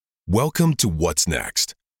Welcome to What's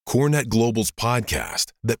Next, CoreNet Global's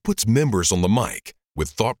podcast that puts members on the mic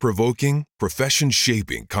with thought-provoking,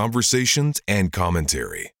 profession-shaping conversations and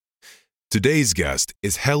commentary. Today's guest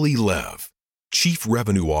is Heli Lev, Chief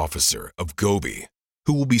Revenue Officer of Gobi,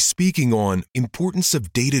 who will be speaking on importance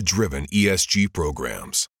of data-driven ESG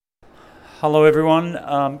programs. Hello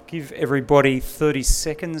everyone, give everybody 30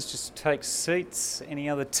 seconds just to take seats. Any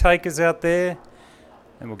other takers out there?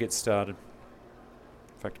 And we'll get started.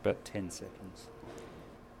 In fact, about 10 seconds.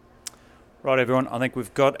 Right everyone, I think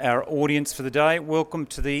we've got our audience for the day. Welcome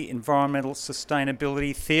to the Environmental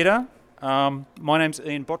Sustainability Theatre. My name's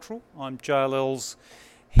Ian Bottrell. I'm JLL's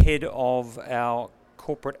head of our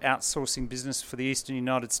corporate outsourcing business for the Eastern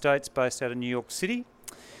United States, based out of New York City.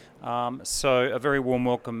 So a very warm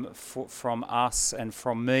welcome from us and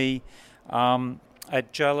from me.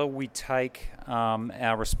 At JLL, we take a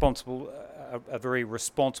very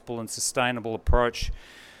responsible and sustainable approach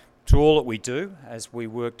to all that we do as we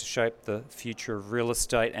work to shape the future of real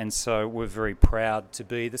estate, and so we're very proud to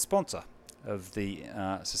be the sponsor of the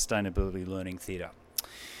Sustainability Learning Theatre.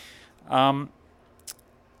 Now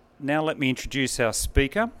let me introduce our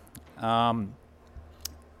speaker. Heli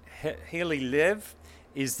Lev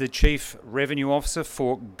is the Chief Revenue Officer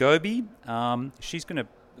for Gobi. She's going to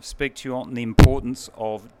speak to you on the importance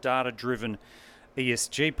of data-driven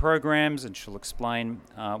ESG programs, and she'll explain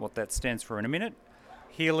what that stands for in a minute.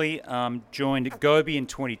 Heli joined Gobi in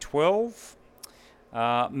 2012,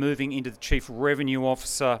 moving into the Chief Revenue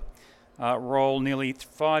Officer role nearly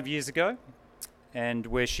 5 years ago, and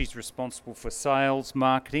where she's responsible for sales,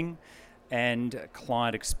 marketing, and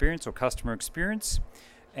client experience or customer experience.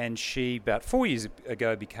 And she, about 4 years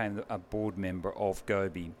ago, became a board member of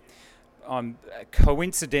Gobi.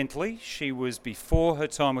 Coincidentally, she was, before her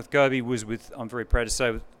time with Gobi, was with, I'm very proud to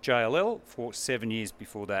say, with JLL for 7 years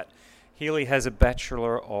before that. Heli has a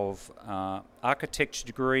Bachelor of Architecture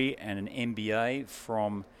degree and an MBA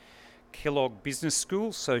from Kellogg Business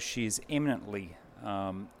School, so she is eminently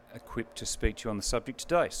equipped to speak to you on the subject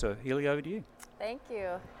today. So, Heli, over to you. Thank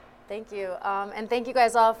you. And thank you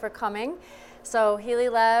guys all for coming. So, Heli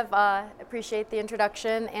Lev, appreciate the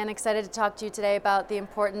introduction and excited to talk to you today about the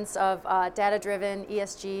importance of data-driven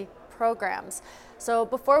ESG programs. So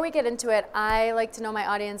before we get into it, I like to know my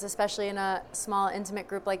audience, especially in a small, intimate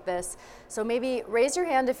group like this. So maybe raise your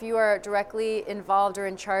hand if you are directly involved or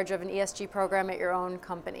in charge of an ESG program at your own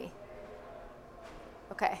company.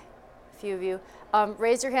 Okay, a few of you.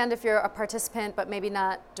 Raise your hand if you're a participant, but maybe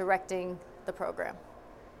not directing the program.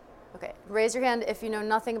 Okay, raise your hand if you know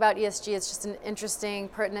nothing about ESG. It's just an interesting,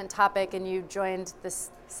 pertinent topic and you joined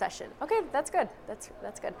this session. Okay, that's good. That's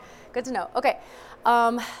good. Good to know. Okay,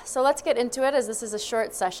 so let's get into it, as this is a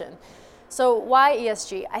short session. So why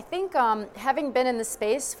ESG? I think having been in this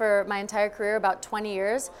space for my entire career, about 20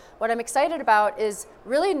 years, what I'm excited about is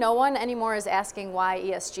really no one anymore is asking why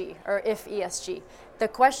ESG or if ESG. The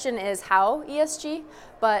question is how ESG,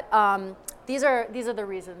 but these are the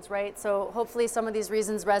reasons, right? So hopefully some of these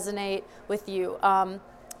reasons resonate with you.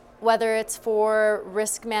 Whether it's for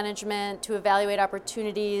risk management, to evaluate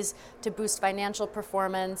opportunities, to boost financial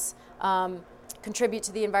performance, contribute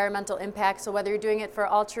to the environmental impact. So whether you're doing it for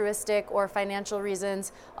altruistic or financial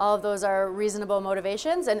reasons, all of those are reasonable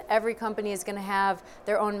motivations, and every company is going to have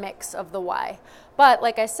their own mix of the why. But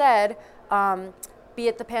like I said, be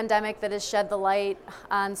it the pandemic that has shed the light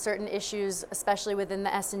on certain issues, especially within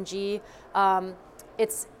the S&G,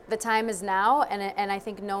 the time is now, and I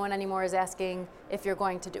think no one anymore is asking if you're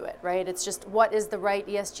going to do it, right? It's just what is the right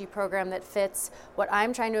ESG program that fits what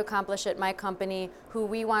I'm trying to accomplish at my company, who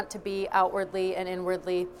we want to be outwardly and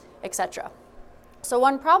inwardly, etc. So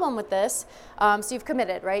one problem with this, so you've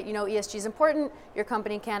committed, right? You know ESG is important, your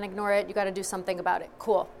company can't ignore it, you got to do something about it.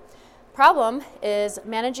 Cool. Problem is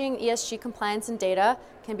managing ESG compliance and data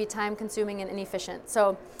can be time consuming and inefficient.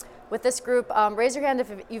 So with this group, raise your hand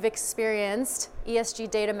if you've experienced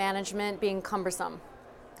ESG data management being cumbersome.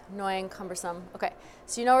 Annoying, cumbersome. Okay,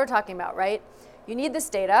 so you know what we're talking about, right? You need this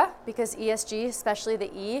data because ESG, especially the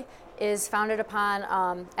E, is founded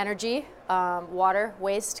upon energy, water,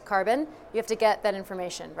 waste, carbon. You have to get that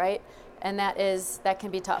information, right? And that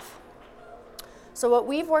can be tough. So what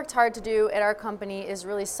we've worked hard to do at our company is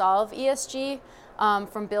really solve ESG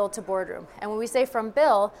from bill to boardroom. And when we say from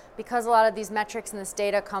bill, because a lot of these metrics and this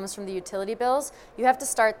data comes from the utility bills, you have to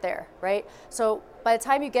start there, right? So by the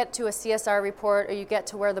time you get to a CSR report or you get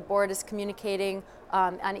to where the board is communicating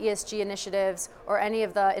on ESG initiatives or any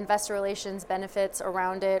of the investor relations benefits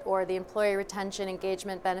around it or the employee retention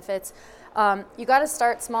engagement benefits, you got to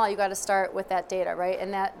start small. You got to start with that data, right?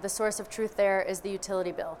 And that the source of truth there is the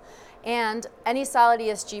utility bill. And any solid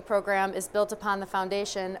ESG program is built upon the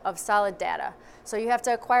foundation of solid data. So you have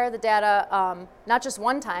to acquire the data not just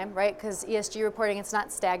one time, right? Because ESG reporting, it's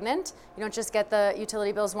not stagnant. You don't just get the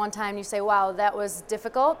utility bills one time and you say, wow, that was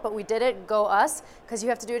difficult, but we did it, go us, because you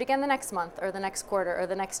have to do it again the next month or the next quarter or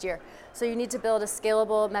the next year. So you need to build a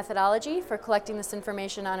scalable methodology for collecting this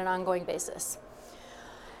information on an ongoing basis.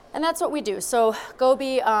 And that's what we do. So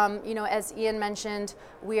Gobi, as Ian mentioned,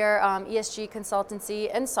 we are ESG consultancy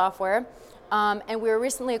and software. And we were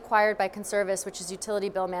recently acquired by Conservice, which is utility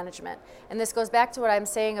bill management. And this goes back to what I'm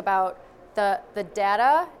saying about the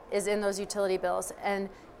data is in those utility bills. And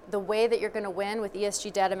the way that you're going to win with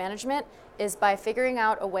ESG data management is by figuring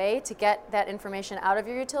out a way to get that information out of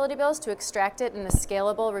your utility bills to extract it in a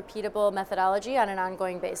scalable, repeatable methodology on an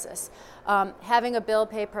ongoing basis. Having a bill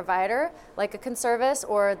pay provider like a Conservice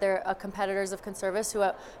or their competitors of Conservice, who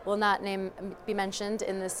will not be mentioned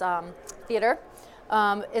in this theater,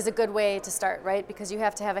 is a good way to start, right? Because you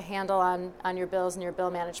have to have a handle on your bills and your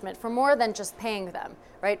bill management for more than just paying them,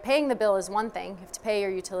 right? Paying the bill is one thing, you have to pay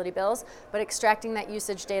your utility bills, but extracting that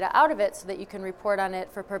usage data out of it so that you can report on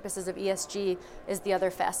it for purposes of ESG is the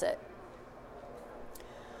other facet.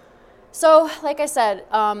 So, like I said,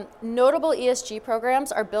 notable ESG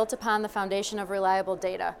programs are built upon the foundation of reliable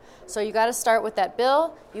data. So you got to start with that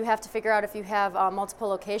bill. You have to figure out if you have multiple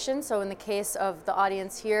locations. So in the case of the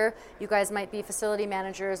audience here, you guys might be facility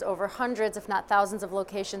managers over hundreds, if not thousands of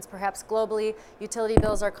locations, perhaps globally. Utility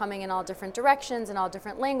bills are coming in all different directions and all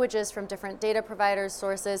different languages from different data providers,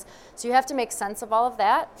 sources. So you have to make sense of all of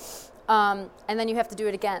that. And then you have to do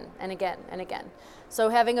it again and again and again. So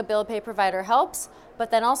having a bill pay provider helps,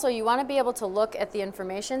 but then also you want to be able to look at the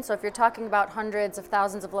information. So if you're talking about hundreds of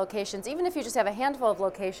thousands of locations, even if you just have a handful of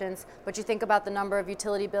locations, but you think about the number of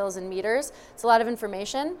utility bills and meters, it's a lot of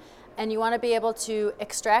information. And you want to be able to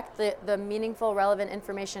extract the meaningful, relevant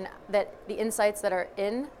information, that the insights that are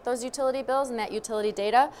in those utility bills and that utility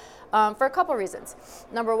data for a couple reasons.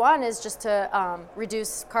 Number one is just to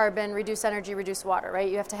reduce carbon, reduce energy, reduce water, right?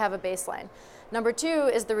 You have to have a baseline. Number two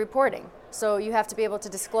is the reporting. So you have to be able to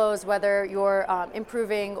disclose whether you're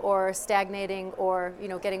improving or stagnating or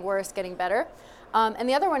getting worse, getting better. And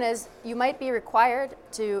the other one is you might be required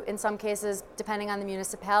to, in some cases, depending on the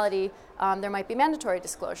municipality, there might be mandatory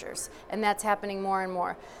disclosures, and that's happening more and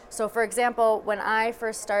more. So for example, when I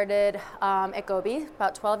first started at Gobi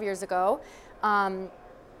about 12 years ago,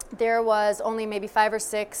 there was only maybe 5 or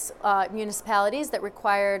 6 municipalities that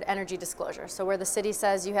required energy disclosure. So where the city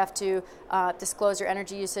says you have to disclose your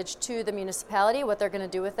energy usage to the municipality, what they're going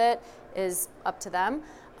to do with it is up to them.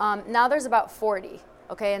 Now there's about 40.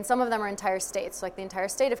 Okay, and some of them are entire states, like the entire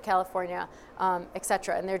state of California, et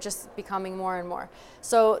cetera, and they're just becoming more and more.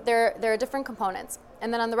 So there are different components.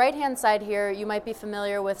 And then on the right-hand side here, you might be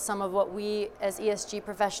familiar with some of what we as ESG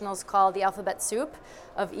professionals call the alphabet soup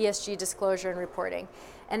of ESG disclosure and reporting.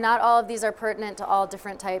 And not all of these are pertinent to all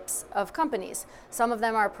different types of companies. Some of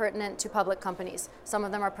them are pertinent to public companies. Some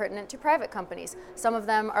of them are pertinent to private companies. Some of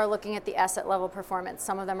them are looking at the asset level performance.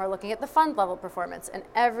 Some of them are looking at the fund level performance and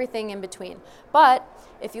everything in between. But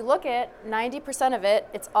if you look at 90% of it,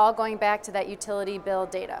 it's all going back to that utility bill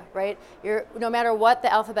data, right? No matter what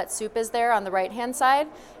the alphabet soup is there on the right-hand side,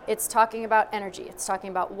 it's talking about energy, it's talking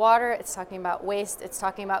about water, it's talking about waste, it's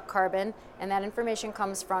talking about carbon, and that information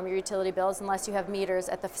comes from your utility bills unless you have meters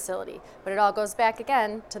at the facility. But it all goes back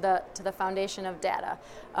again to the foundation of data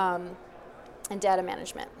and data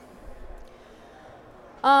management.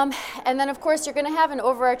 And then, of course, you're going to have an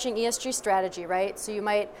overarching ESG strategy, right? So you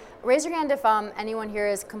might raise your hand if anyone here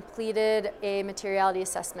has completed a materiality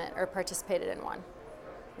assessment or participated in one.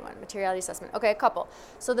 Materiality assessment. Okay, a couple.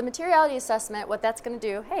 So the materiality assessment, what that's going to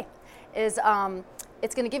do, is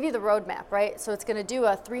it's going to give you the roadmap, right? So it's going to do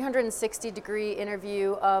a 360-degree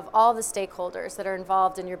interview of all the stakeholders that are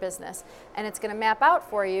involved in your business. And it's going to map out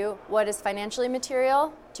for you what is financially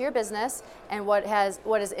material to your business and what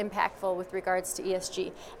is impactful with regards to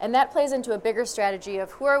ESG. And that plays into a bigger strategy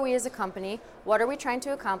of who are we as a company, what are we trying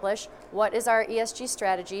to accomplish, what is our ESG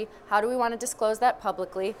strategy, how do we want to disclose that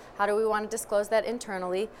publicly, how do we want to disclose that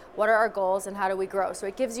internally, what are our goals, and how do we grow. So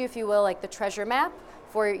it gives you, if you will, like the treasure map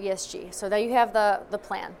for your ESG. So that you have the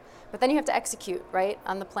plan. But then you have to execute, right,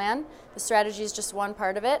 on the plan. The strategy is just one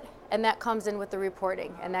part of it, and that comes in with the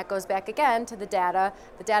reporting. And that goes back again to the data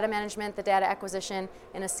management, the data acquisition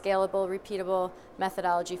in a scalable, repeatable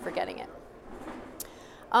methodology for getting it.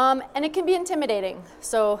 And it can be intimidating.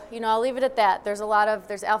 So, I'll leave it at that. There's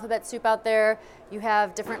alphabet soup out there. You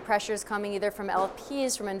have different pressures coming either from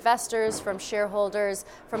LPs, from investors, from shareholders,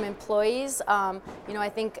 from employees. I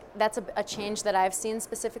think that's a change that I've seen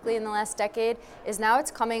specifically in the last decade, is now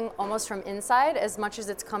it's coming almost from inside as much as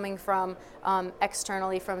it's coming from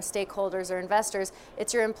externally from stakeholders or investors.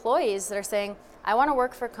 It's your employees that are saying, I want to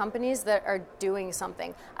work for companies that are doing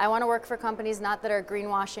something. I want to work for companies not that are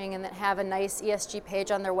greenwashing and that have a nice ESG page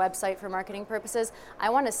on their website for marketing purposes. I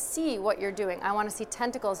want to see what you're doing. I want to see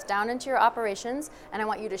tentacles down into your operations, and I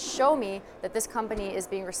want you to show me that this company is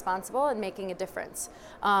being responsible and making a difference.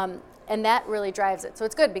 And that really drives it. So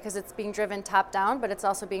it's good because it's being driven top down, but it's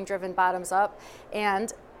also being driven bottoms up.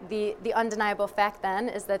 And the undeniable fact then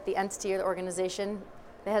is that the entity or the organization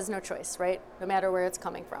has no choice, right? No matter where it's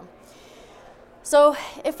coming from. So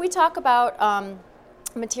if we talk about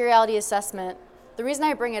materiality assessment, the reason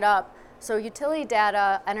I bring it up, so utility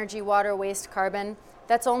data, energy, water, waste, carbon,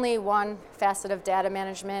 that's only one facet of data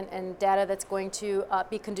management and data that's going to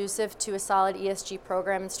be conducive to a solid ESG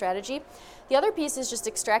program and strategy. The other piece is just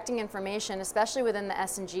extracting information, especially within the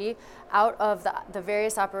S&G, out of the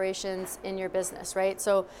various operations in your business, right?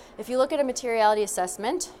 So if you look at a materiality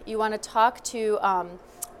assessment, you want to talk to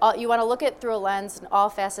you want to look at through a lens in all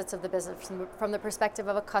facets of the business, from the perspective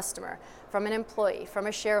of a customer, from an employee, from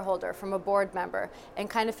a shareholder, from a board member, and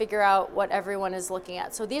kind of figure out what everyone is looking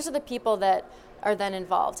at. So these are the people that are then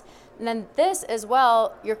involved. And then this as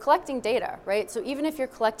well, you're collecting data, right? So even if you're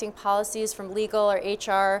collecting policies from legal or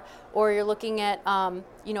HR, or you're looking at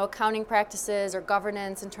accounting practices or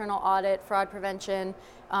governance, internal audit, fraud prevention,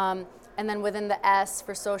 and then within the S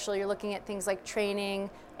for social, you're looking at things like training,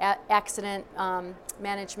 accident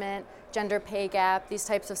management, gender pay gap, these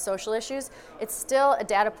types of social issues. It's still a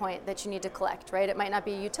data point that you need to collect, right? It might not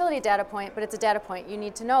be a utility data point, but it's a data point. You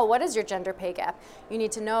need to know what is your gender pay gap. You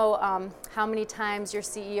need to know how many times your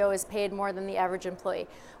CEO is paid more than the average employee,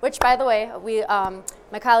 which, by the way,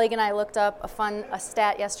 my colleague and I looked up a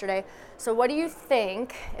stat yesterday. So what do you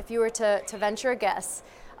think, if you were to venture a guess,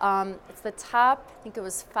 it's the top, I think it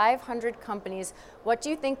was 500 companies. What do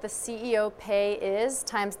you think the CEO pay is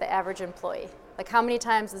times the average employee? Like, how many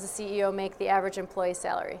times does the CEO make the average employee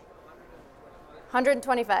salary?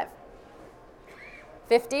 125.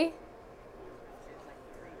 50?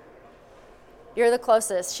 You're the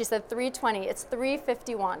closest. She said 320. It's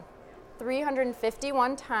 351.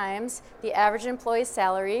 351 times the average employee's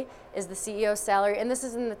salary is the CEO's salary, and this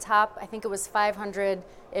is in the top, I think it was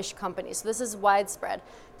 500-ish companies. So this is widespread.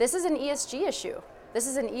 This is an ESG issue. This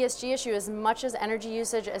is an ESG issue as much as energy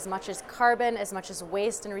usage, as much as carbon, as much as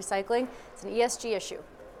waste and recycling. It's an ESG issue.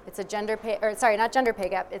 It's a not gender pay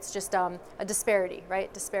gap, it's just a disparity,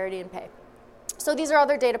 right? Disparity in pay. So these are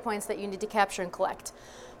other data points that you need to capture and collect.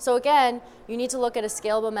 So again, you need to look at a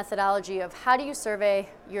scalable methodology of how do you survey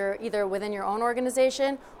either within your own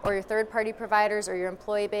organization or your third-party providers or your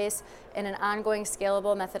employee base in an ongoing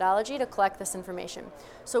scalable methodology to collect this information.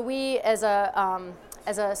 So we, as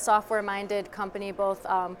a software-minded company, both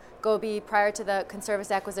Gobi prior to the Conservice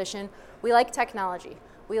acquisition, we like technology.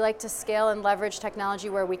 We like to scale and leverage technology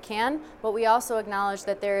where we can, but we also acknowledge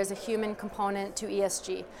that there is a human component to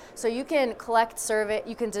ESG. So you can collect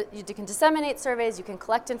you can disseminate surveys, you can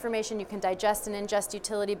collect information, you can digest and ingest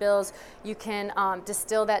utility bills, you can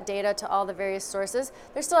distill that data to all the various sources.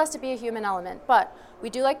 There still has to be a human element, but we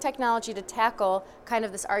do like technology to tackle kind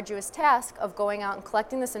of this arduous task of going out and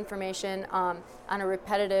collecting this information on a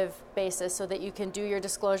repetitive basis so that you can do your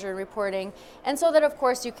disclosure and reporting, and so that, of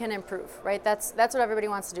course, you can improve, right? That's what everybody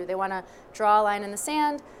wants to do. They want to draw a line in the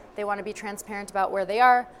sand, they want to be transparent about where they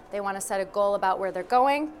are, they want to set a goal about where they're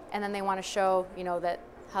going, and then they want to show, that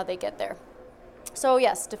how they get there. So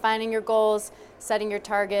yes, defining your goals, setting your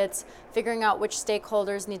targets, figuring out which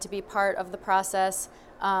stakeholders need to be part of the process,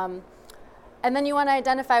 and then you want to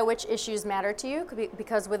identify which issues matter to you,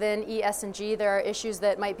 because within ES&G there are issues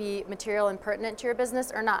that might be material and pertinent to your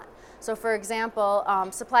business or not. So for example,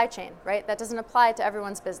 supply chain, right? That doesn't apply to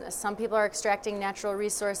everyone's business. Some people are extracting natural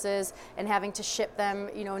resources and having to ship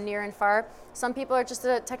them, near and far. Some people are just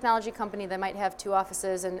a technology company that might have 2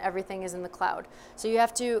 offices and everything is in the cloud. So you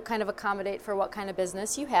have to kind of accommodate for what kind of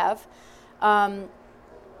business you have. You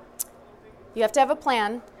have to have a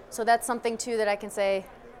plan. So that's something too that I can say.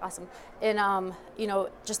 Awesome. And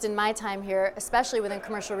just in my time here, especially within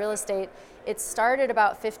commercial real estate, it started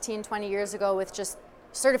about 15, 20 years ago with just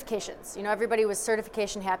certifications. Everybody was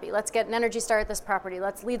certification happy. Let's get an Energy Star at this property.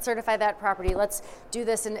 Let's LEED certify that property. Let's do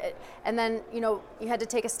this. And then, you had to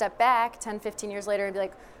take a step back 10, 15 years later and be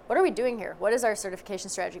like, what are we doing here? What is our certification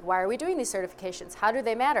strategy? Why are we doing these certifications? How do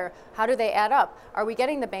they matter? How do they add up? Are we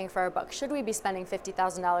getting the bang for our buck? Should we be spending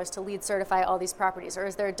 $50,000 to LEED certify all these properties? Or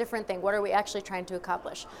is there a different thing? What are we actually trying to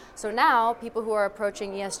accomplish? So now people who are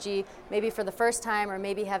approaching ESG maybe for the first time, or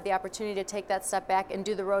maybe have the opportunity to take that step back and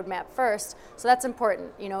do the roadmap first. So that's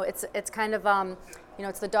important. It's kind of,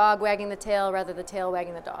 it's the dog wagging the tail rather than the tail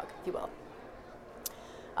wagging the dog, if you will.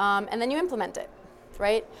 And then you implement it,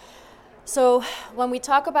 right? So when we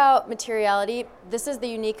talk about materiality, this is the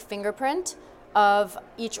unique fingerprint of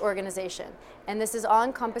each organization. And this is all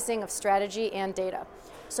encompassing of strategy and data.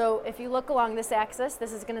 So if you look along this axis,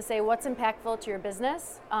 this is going to say what's impactful to your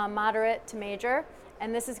business, moderate to major.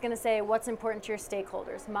 And this is going to say what's important to your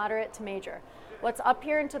stakeholders, moderate to major. What's up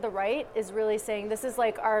here and to the right is really saying this is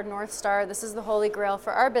like our North Star, this is the holy grail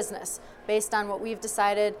for our business, based on what we've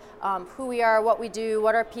decided, who we are, what we do,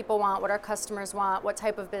 what our people want, what our customers want, what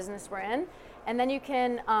type of business we're in. And then you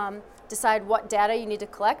can decide what data you need to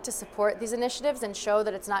collect to support these initiatives and show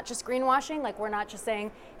that it's not just greenwashing. Like, we're not just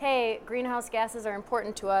saying, hey, greenhouse gases are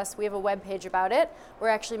important to us, we have a web page about it. We're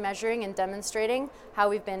actually measuring and demonstrating how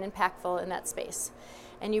we've been impactful in that space.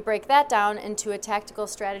 And you break that down into a tactical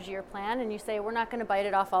strategy or plan, and you say, we're not going to bite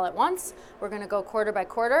it off all at once. We're going to go quarter by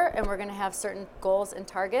quarter, and we're going to have certain goals and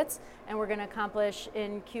targets, and we're going to accomplish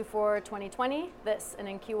in Q4 2020 this, and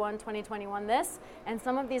in Q1 2021 this. And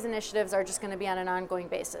some of these initiatives are just going to be on an ongoing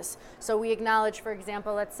basis. So we acknowledge, for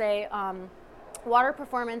example, let's say water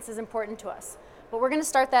performance is important to us. But we're going to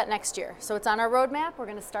start that next year. So it's on our roadmap. We're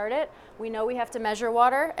going to start it. We know we have to measure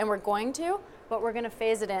water, and we're going to, but we're going to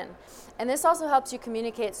phase it in. And this also helps you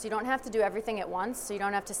communicate, so you don't have to do everything at once. So you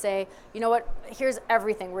don't have to say, you know what, here's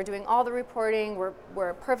everything. We're doing all the reporting.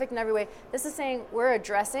 We're perfect in every way. This is saying we're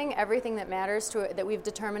addressing everything that matters that we've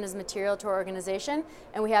determined is material to our organization,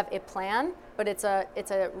 and we have a plan, but it's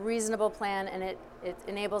a reasonable plan, and it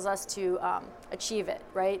enables us to achieve it,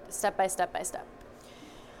 right, step by step by step.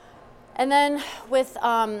 And then with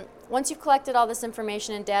once you've collected all this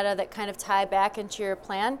information and data that kind of tie back into your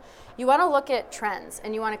plan, you want to look at trends,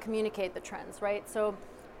 and you want to communicate the trends, right? So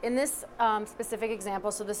in this specific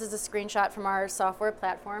example, so this is a screenshot from our software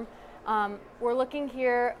platform, we're looking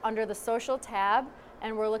here under the social tab,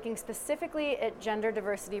 and we're looking specifically at gender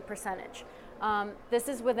diversity percentage. This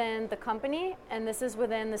is within the company, and this is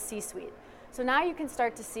within the C-suite. So now you can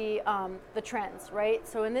start to see the trends, right?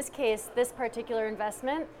 So in this case, this particular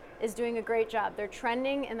investment is doing a great job. They're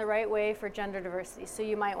trending in the right way for gender diversity. So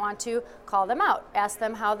you might want to call them out, ask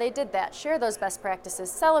them how they did that, share those best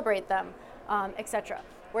practices, celebrate them, etc.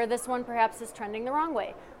 Where this one perhaps is trending the wrong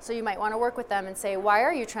way. So you might want to work with them and say, why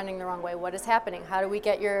are you trending the wrong way? What is happening? How do we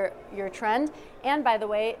get your trend? And by the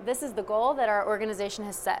way, this is the goal that our organization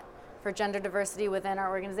has set for gender diversity within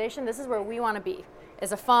our organization. This is where we want to be,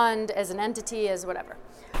 as a fund, as an entity, as whatever.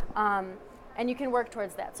 And you can work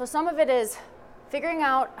towards that. So some of it is figuring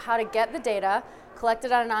out how to get the data, collect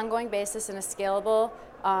it on an ongoing basis in a scalable,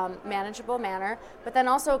 manageable manner, but then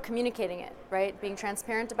also communicating it, right? Being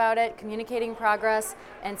transparent about it, communicating progress,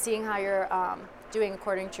 and seeing how you're doing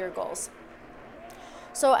according to your goals.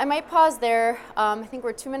 So I might pause there. I think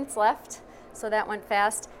we're 2 minutes left, so that went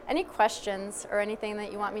fast. Any questions or anything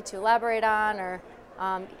that you want me to elaborate on, or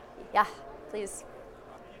yeah, please.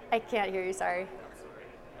 I can't hear you, sorry.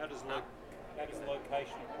 How does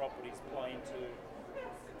location of properties play into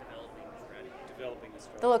developing a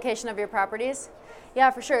strategy? The location of your properties? Yeah,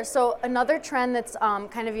 for sure. So another trend that's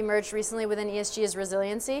kind of emerged recently within ESG is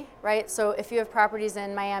resiliency, right? So if you have properties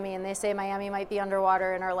in Miami and they say Miami might be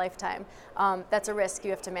underwater in our lifetime, that's a risk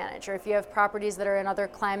you have to manage. Or if you have properties that are in other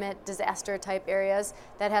climate disaster type areas,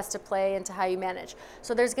 that has to play into how you manage.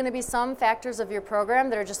 So there's going to be some factors of your program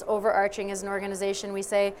that are just overarching as an organization. We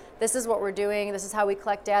say, this is what we're doing, this is how we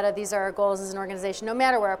collect data, these are our goals as an organization, no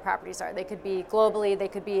matter where our properties are. They could be globally, they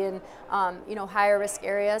could be in higher risk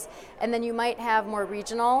areas. And then you might have more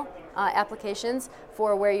regional applications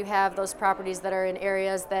for where you have those properties that are in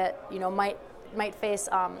areas that might face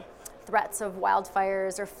threats of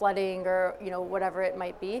wildfires or flooding or whatever it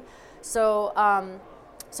might be. So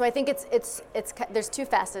so I think it's there's two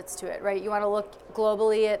facets to it, right? You want to look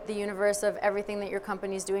globally at the universe of everything that your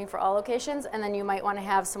company is doing for all locations, and then you might want to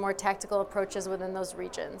have some more tactical approaches within those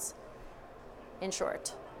regions. In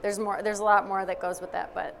short, there's a lot more that goes with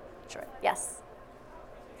that, but short, yes.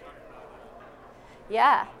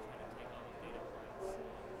 Yeah.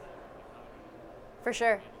 For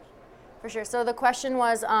sure. For sure. So the question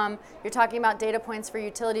was, you're talking about data points for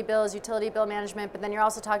utility bills, utility bill management, but then you're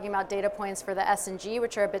also talking about data points for the S&G,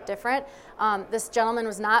 which are a bit different. This gentleman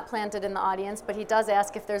was not planted in the audience, but he does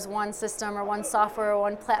ask if there's one system or one software or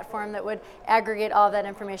one platform that would aggregate all of that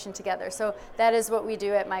information together. So that is what we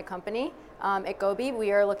do at my company. At Gobi,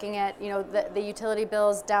 we are looking at the utility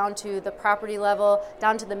bills down to the property level,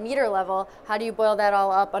 down to the meter level. How do you boil that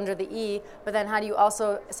all up under the E? But then how do you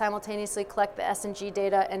also simultaneously collect the S&G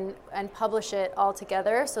data and publish it all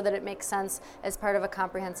together so that it makes sense as part of a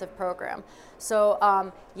comprehensive program?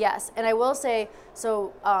 So yes, and I will say,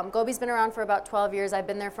 so Gobi's been around for about 12 years. I've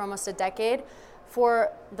been there for almost a decade.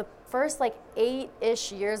 For the first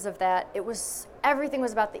 8-ish years of that, everything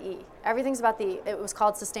was about the E. Everything's about the E. It was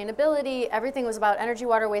called sustainability. Everything was about energy,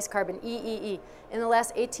 water, waste, carbon, E. In the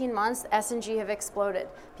last 18 months, S&G have exploded.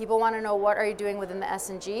 People want to know what are you doing within the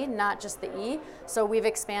S&G, not just the E. So we've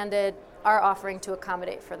expanded our offering to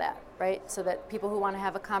accommodate for that, right? So that people who want to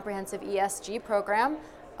have a comprehensive ESG program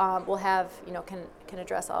will have, can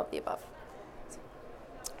address all of the above.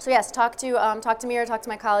 So yes, talk to me or talk to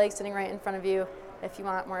my colleague sitting right in front of you if you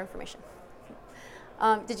want more information.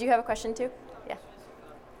 Did you have a question too? Yeah.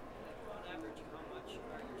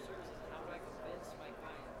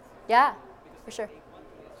 Yeah, for sure.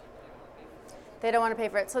 They don't want to pay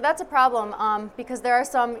for it. So that's a problem because there are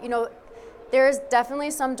some, there is definitely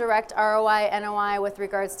some direct ROI, NOI with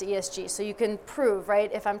regards to ESG. So you can prove,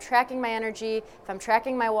 right, if I'm tracking my energy, if I'm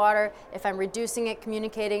tracking my water, if I'm reducing it,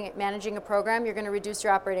 communicating it, managing a program, you're going to reduce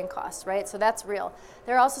your operating costs, right? So that's real.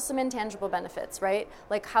 There are also some intangible benefits, right?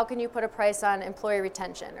 Like how can you put a price on employee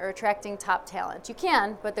retention or attracting top talent? You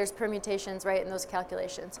can, but there's permutations, right, in those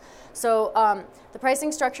calculations. So the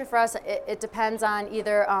pricing structure for us, it depends on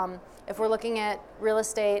either if we're looking at real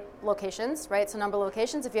estate locations, right? So number of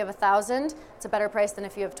locations, if you have 1,000, it's a better price than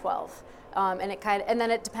if you have 12. And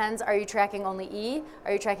then it depends, are you tracking only E?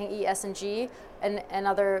 Are you tracking E, S, and G? And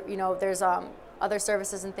other, there's other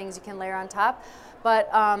services and things you can layer on top. But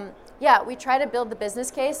yeah, we try to build the business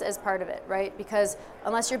case as part of it, right? Because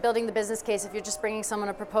unless you're building the business case, if you're just bringing someone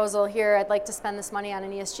a proposal, here, I'd like to spend this money on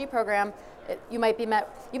an ESG program, you might be met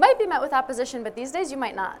with opposition, but these days you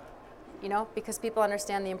might not. Because people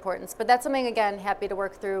understand the importance. But that's something, again, happy to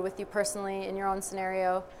work through with you personally in your own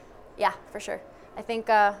scenario. Yeah, for sure. I think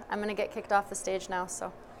I'm going to get kicked off the stage now,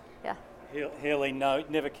 so yeah. Haley, no,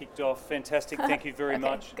 never kicked off. Fantastic. Thank you very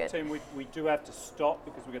much. Good. Team, we do have to stop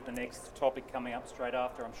because we've got the next topic coming up straight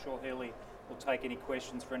after. I'm sure Haley will take any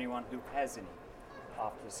questions for anyone who has any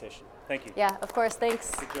after the session. Thank you. Yeah, of course.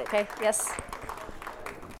 Thanks. Good job. Okay, yes.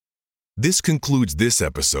 This concludes this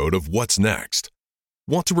episode of What's Next.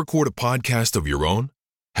 Want to record a podcast of your own?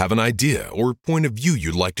 Have an idea or point of view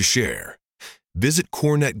you'd like to share? Visit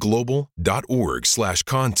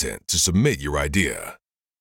CoreNetGlobal.org/content to submit your idea.